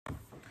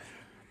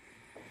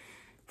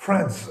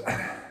Friends,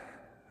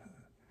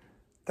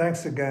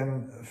 thanks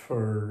again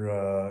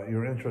for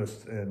your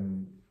interest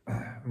in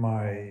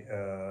my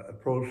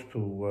approach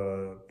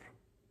to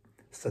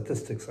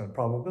statistics and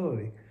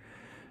probability.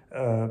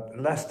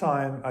 Last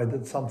time I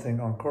did something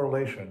on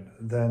correlation,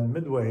 then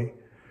midway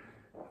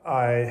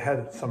I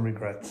had some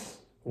regrets.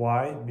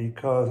 Why?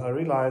 Because I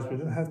realized we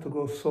didn't have to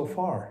go so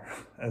far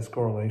as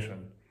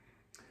correlation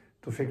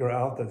to figure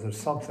out that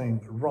there's something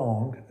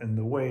wrong in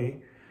the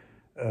way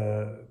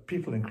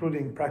people,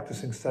 including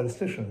practicing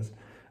statisticians,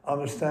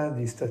 understand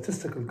the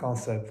statistical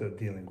concept they're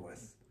dealing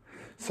with.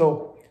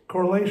 So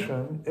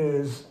correlation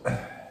is,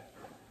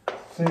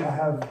 say I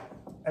have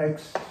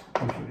x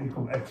which will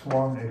equal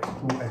x1,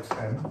 x2,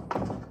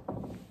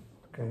 xn.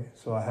 Okay,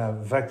 so I have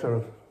a vector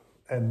of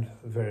n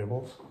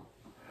variables,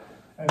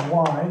 and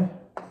y,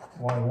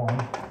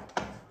 y1,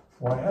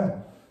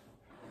 yn.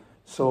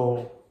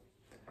 So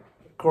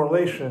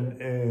correlation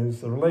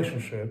is the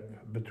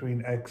relationship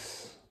between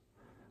x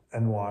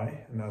and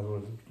y, in other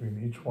words,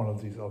 between each one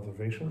of these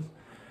observations,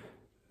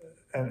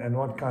 and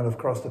what kind of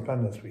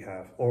cross-dependence we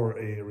have, or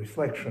a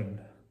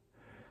reflection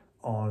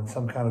on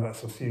some kind of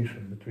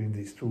association between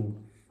these two,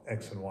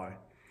 x and y.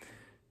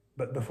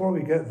 But before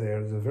we get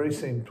there, the very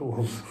same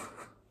tools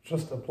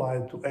just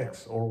applied to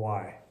x or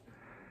y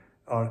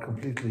are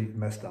completely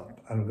messed up,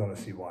 and we're going to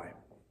see why.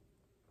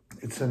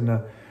 It's in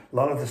a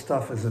lot of the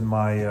stuff is in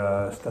my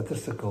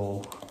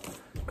statistical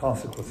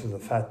consequences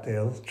of fat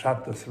tails,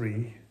 chapter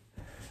 3.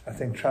 I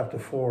think chapter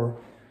 4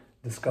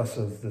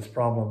 discusses this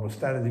problem with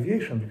standard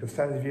deviation, because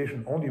standard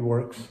deviation only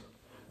works,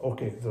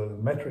 okay, the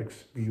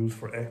metrics we use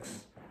for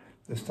x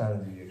is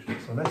standard deviation.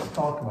 So let's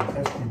talk about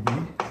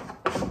STD,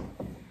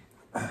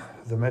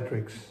 the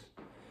metrics,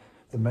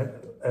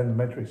 and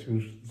metrics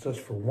used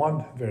just for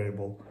one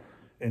variable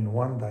in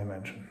one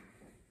dimension.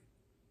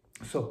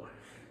 So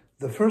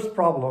the first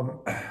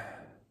problem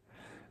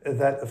is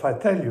that if I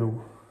tell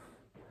you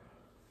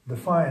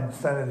define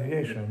standard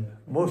deviation,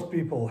 most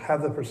people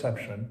have the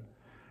perception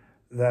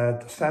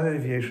that standard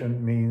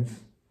deviation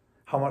means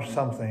how much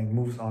something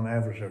moves on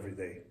average every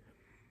day.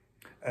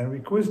 And we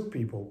quizzed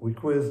people,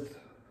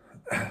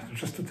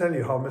 just to tell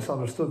you how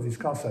misunderstood these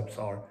concepts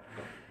are.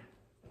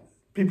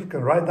 People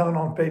can write down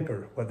on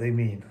paper what they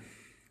mean.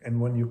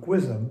 And when you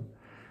quiz them,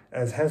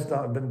 as has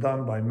been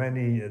done by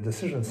many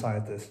decision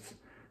scientists,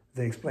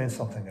 they explain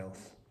something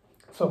else.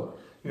 So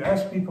you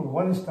ask people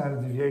what is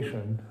standard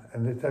deviation,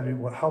 and they tell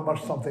you how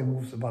much something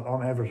moves about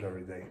on average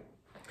every day.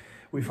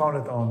 We found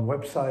it on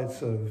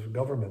websites of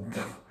government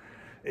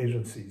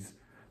agencies,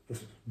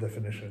 this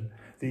definition.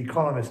 The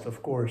Economist,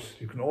 of course,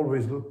 you can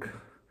always look,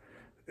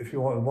 if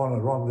you want a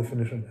wrong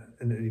definition,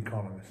 in the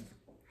Economist.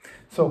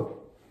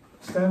 So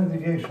standard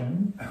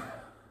deviation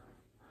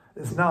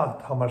is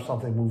not how much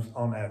something moves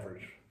on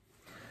average.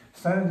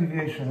 Standard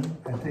deviation,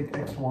 I take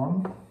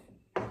x1,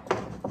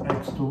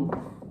 x2,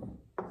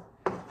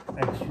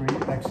 x3,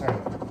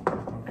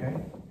 xn, okay?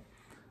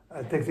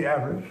 I take the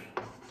average,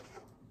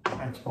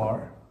 x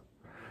bar,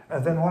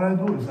 and then what I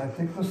do is I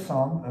take the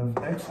sum of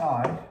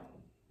xi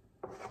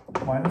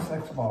minus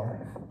x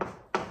bar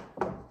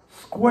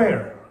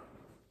square.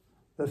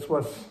 That's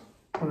what's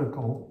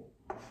critical,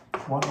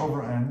 1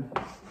 over n,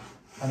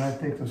 and I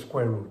take the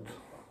square root.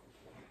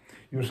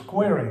 You're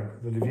squaring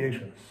the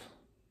deviations.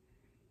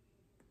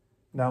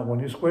 Now, when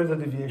you square the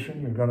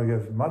deviation, you're going to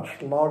give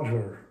much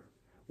larger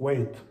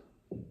weight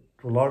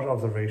to large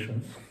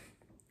observations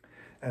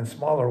and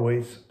smaller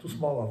weights to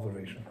small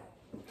observations.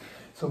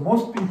 So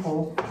most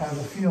people have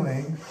a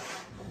feeling,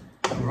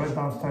 to write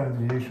down standard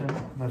deviation,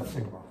 that's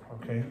sigma,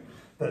 okay?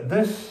 That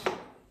this,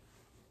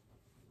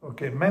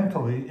 okay,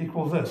 mentally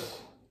equals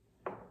this.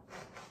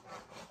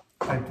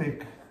 I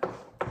take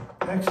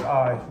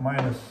xi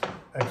minus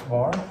x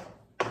bar,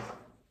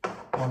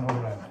 1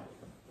 over n.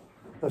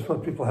 That's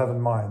what people have in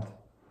mind.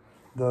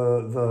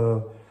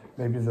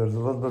 Maybe there's a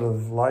little bit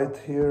of light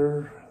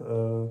here,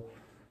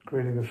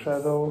 creating a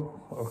shadow.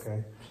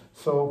 Okay,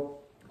 so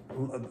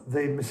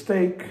they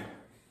mistake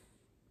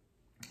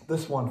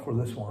this one for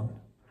this one.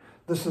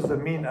 This is the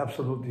mean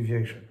absolute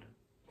deviation.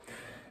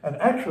 And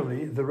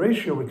actually, the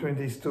ratio between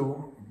these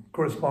two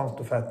corresponds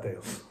to fat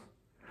tails.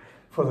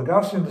 For the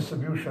Gaussian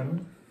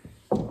distribution,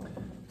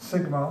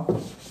 sigma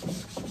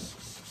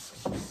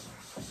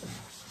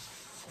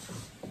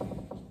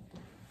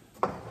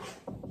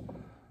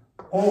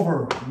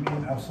over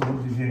mean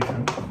absolute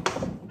deviation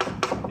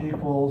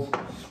equals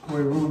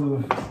square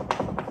root of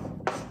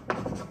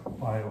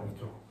pi over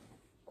 2.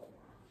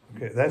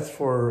 Okay, that's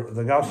for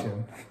the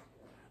Gaussian.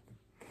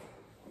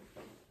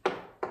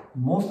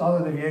 Most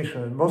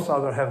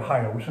other have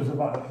higher, which is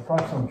about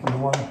approximately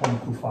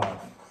 1.25.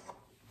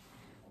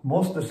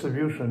 Most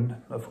distribution,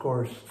 of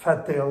course,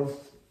 fat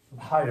tails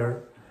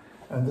higher,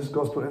 and this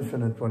goes to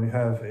infinite when you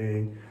have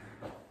a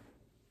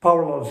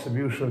power law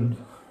distribution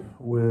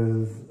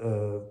with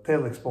a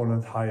tail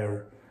exponent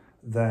higher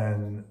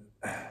than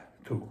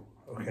 2,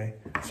 okay?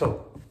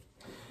 So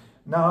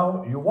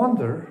now you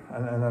wonder,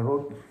 and I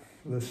wrote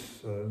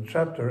this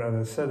chapter and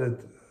I said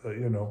it,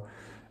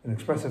 in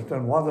expressive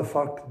term, why the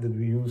fuck did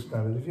we use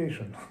standard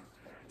deviation?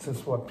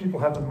 since what people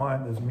have in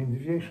mind is mean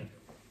deviation.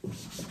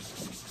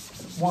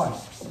 Why?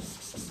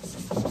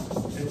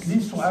 It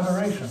leads to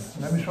aberration.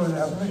 Let me show you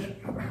the aberration.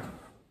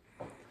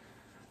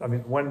 I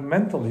mean, when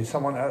mentally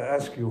someone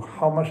asks you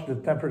how much the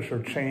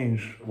temperature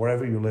change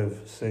wherever you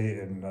live, say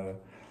in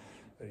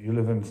you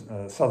live in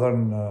the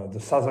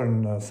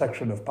southern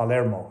section of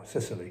Palermo,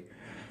 Sicily,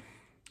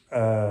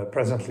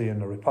 presently in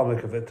the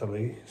Republic of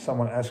Italy,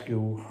 someone asks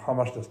you how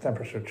much does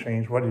temperature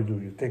change, what do?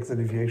 You take the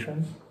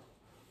deviations,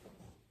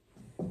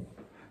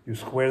 you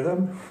square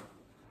them,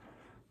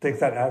 take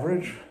that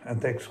average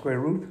and take square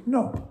root?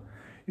 No.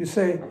 You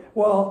say,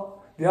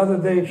 well, the other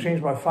day it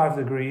changed by 5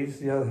 degrees,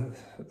 and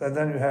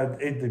then you had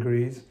 8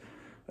 degrees,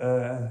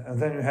 and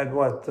then you had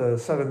what,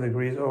 7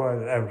 degrees, oh, I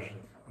averaged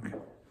them. Okay.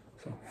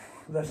 So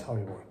that's how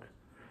you work.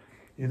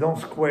 You don't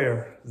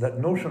square. That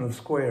notion of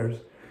squares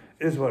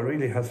is what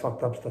really has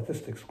fucked up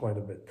statistics quite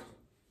a bit.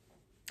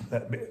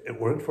 It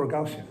worked for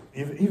Gaussian.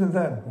 Even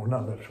then, we're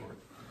not that sure.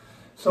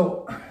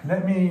 So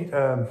let me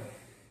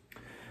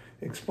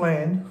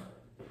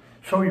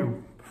show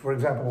you, for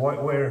example,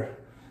 where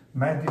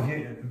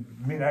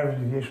mean average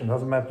deviation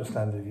doesn't map to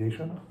standard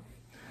deviation.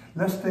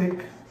 Let's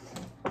take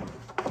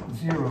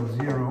 0,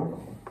 0,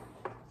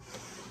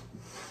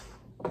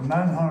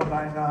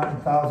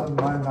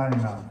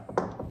 999,999.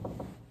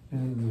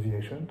 This is the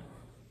deviation.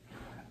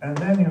 And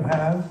then you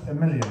have a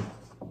million.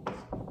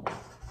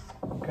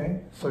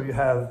 Okay? So you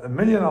have a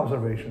million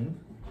observations.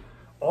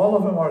 All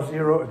of them are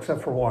 0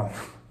 except for one.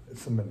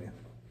 It's a million.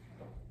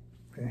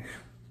 Okay?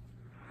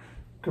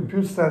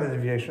 Compute standard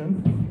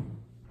deviation.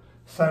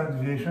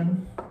 Standard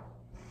deviation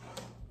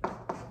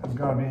is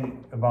going to be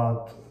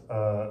about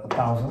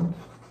 1,000.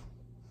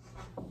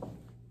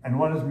 And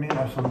what is mean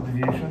absolute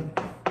deviation?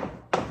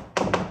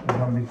 It's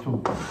going to be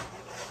 2.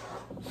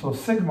 So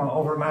sigma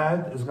over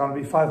mad is going to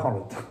be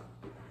 500.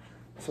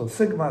 So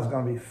sigma is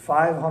going to be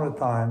 500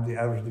 times the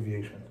average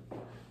deviation.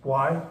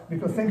 Why?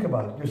 Because think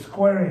about it. You're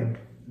squaring.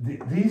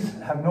 These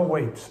have no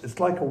weights. It's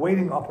like a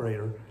weighting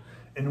operator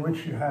in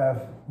which you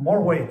have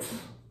more weights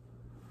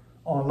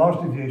on large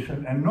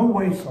deviation and no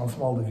weights on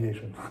small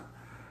deviation.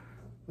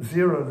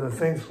 0, the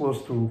things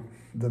close to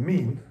the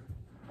mean,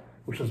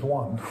 which is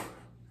 1,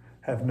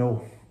 have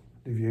no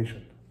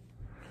deviation.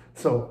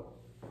 So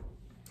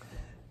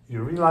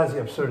you realize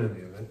the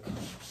absurdity of it.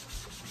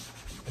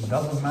 It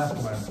doesn't map to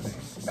anything.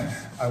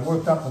 I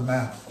worked out the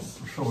math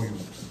to show you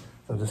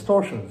the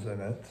distortions in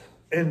it,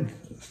 in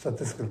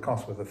statistical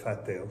const with the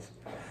fat tails.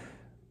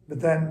 But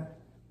then,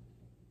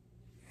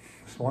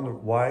 just wonder,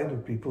 why do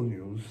people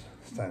use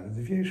standard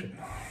deviation?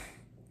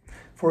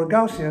 For a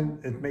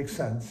Gaussian, it makes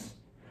sense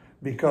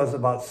because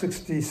about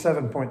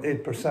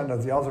 67.8%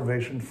 of the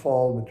observation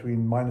fall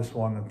between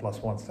 -1 and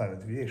 +1 standard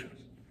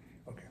deviations.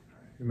 Okay,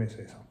 you may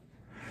say so.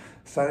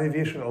 Standard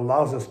deviation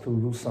allows us to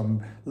do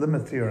some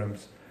limit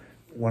theorems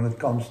when it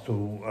comes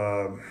to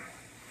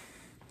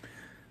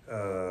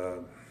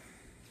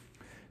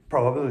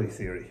probability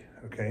theory,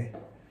 okay?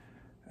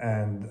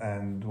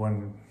 And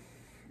when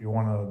you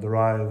want to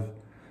derive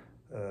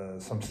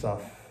some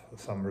stuff,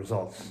 some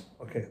results,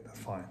 okay, that's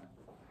fine.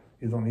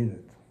 You don't need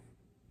it.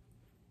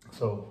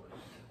 So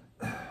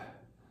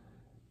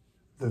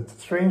the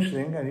strange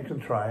thing, and you can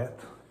try it,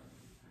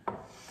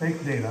 take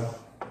data,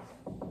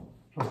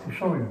 just to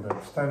show you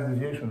that standard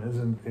deviation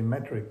isn't a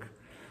metric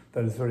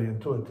that is very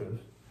intuitive.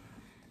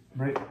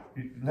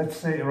 Let's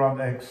say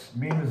around x,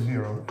 mean is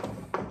 0.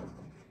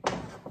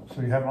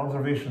 So you have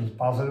observations,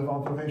 positive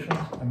observations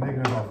and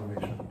negative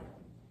observations.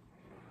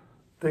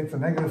 Take the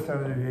negative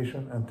standard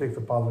deviation and take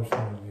the positive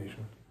standard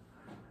deviation.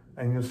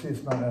 And you'll see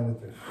it's not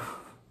additive.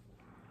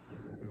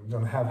 You're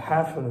going to have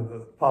half of the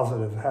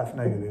positive, half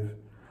negative.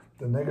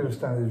 The negative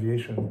standard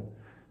deviation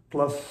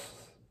plus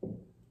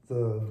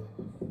the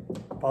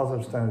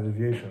positive standard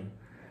deviation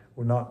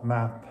will not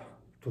map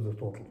to the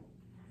total.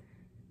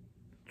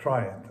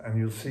 Try it, and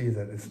you'll see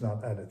that it's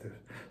not additive.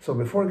 So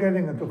before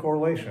getting into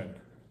correlation,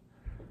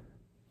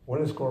 what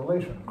is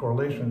correlation?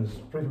 Correlation is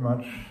pretty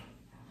much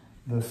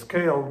the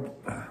scale.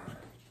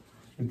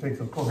 You take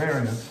the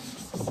covariance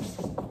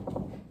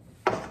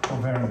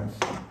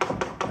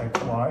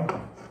xy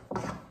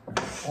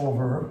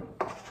over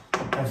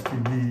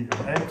STD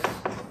of x,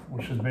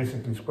 which is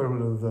basically square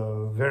root of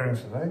the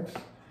variance of x,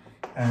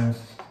 and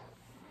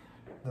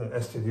the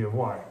STD of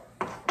y.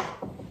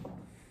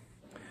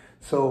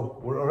 So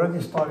we're already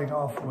starting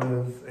off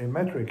with a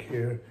metric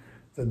here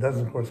that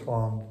doesn't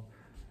correspond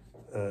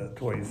to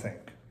what you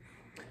think.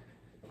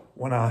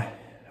 When I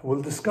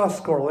will discuss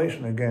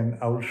correlation again,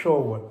 I will show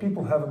what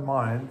people have in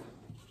mind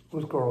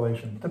with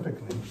correlation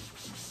typically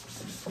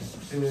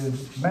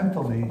is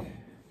mentally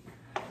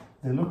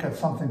they look at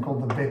something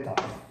called the beta,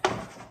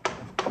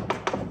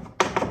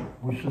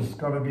 which is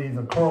going to be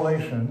the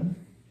correlation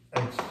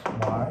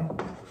xy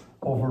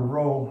over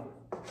rho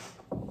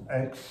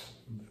x,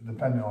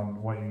 depending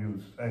on what you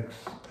use, x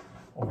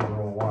over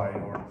rho y,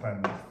 or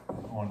depending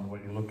on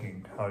what you're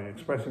looking, how you're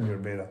expressing your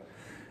beta.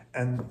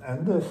 And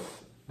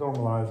this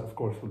normalized, of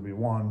course, will be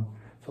 1.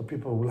 So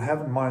people will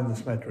have in mind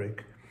this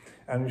metric,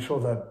 and we show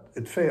that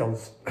it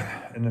fails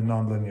in a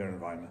nonlinear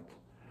environment.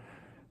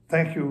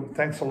 Thank you.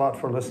 Thanks a lot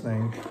for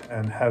listening,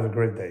 and have a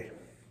great day.